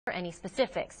any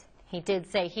specifics. He did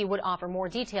say he would offer more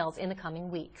details in the coming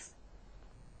weeks.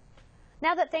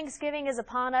 Now that Thanksgiving is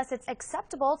upon us, it's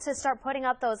acceptable to start putting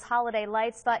up those holiday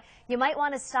lights, but you might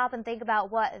want to stop and think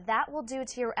about what that will do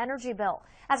to your energy bill.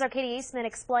 As our Katie Eastman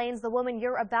explains, the woman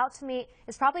you're about to meet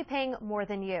is probably paying more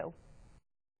than you.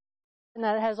 And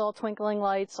that has all twinkling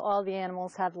lights. All the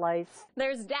animals have lights.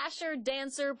 There's Dasher,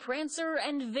 Dancer, Prancer,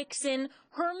 and Vixen,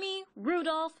 Hermie,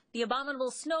 Rudolph, the Abominable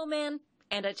Snowman,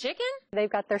 and a chicken? They've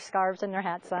got their scarves and their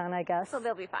hats on, I guess. So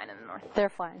they'll be fine in the north. They're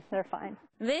fine. They're fine.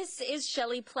 This is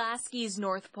Shelley Plasky's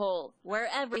North Pole, where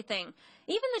everything,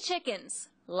 even the chickens,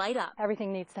 light up.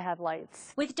 Everything needs to have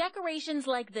lights. With decorations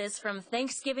like this from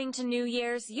Thanksgiving to New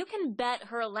Year's, you can bet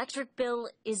her electric bill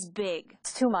is big.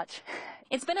 It's too much.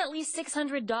 It's been at least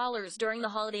 $600 during the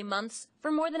holiday months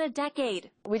for more than a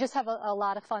decade. We just have a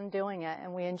lot of fun doing it,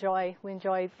 and we enjoy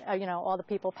all the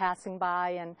people passing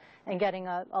by and getting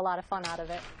a lot of fun out of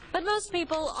it. But most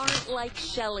people aren't like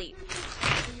Shelley.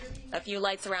 A few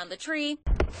lights around the tree,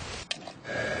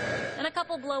 and a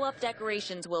couple blow-up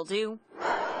decorations will do.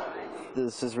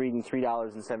 This is reading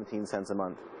 $3.17 a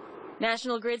month.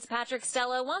 National Grid's Patrick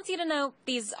Stella wants you to know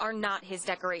these are not his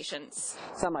decorations.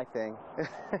 It's not my thing.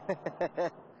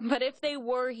 But if they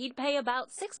were, he'd pay about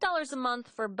 $6 a month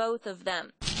for both of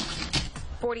them.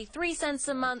 43 cents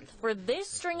a month for this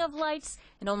string of lights,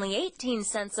 and only 18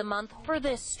 cents a month for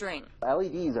this string.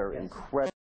 LEDs are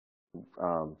incredibly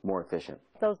more efficient.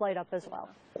 Those light up as well.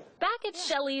 Back at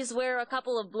Shelley's, where a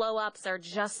couple of blow-ups are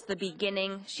just the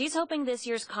beginning, she's hoping this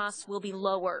year's costs will be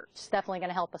lower. It's definitely going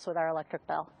to help us with our electric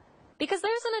bill. Because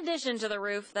there's an addition to the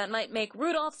roof that might make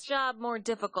Rudolph's job more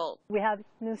difficult. We have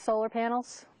new solar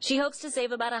panels. She hopes to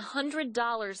save about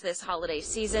 $100 this holiday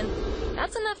season.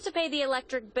 That's enough to pay the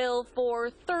electric bill for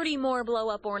 30 more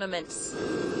blow-up ornaments.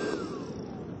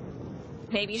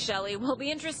 Maybe Shelley will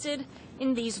be interested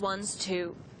in these ones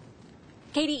too.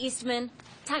 Katie Eastman,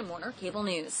 Time Warner Cable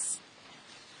News.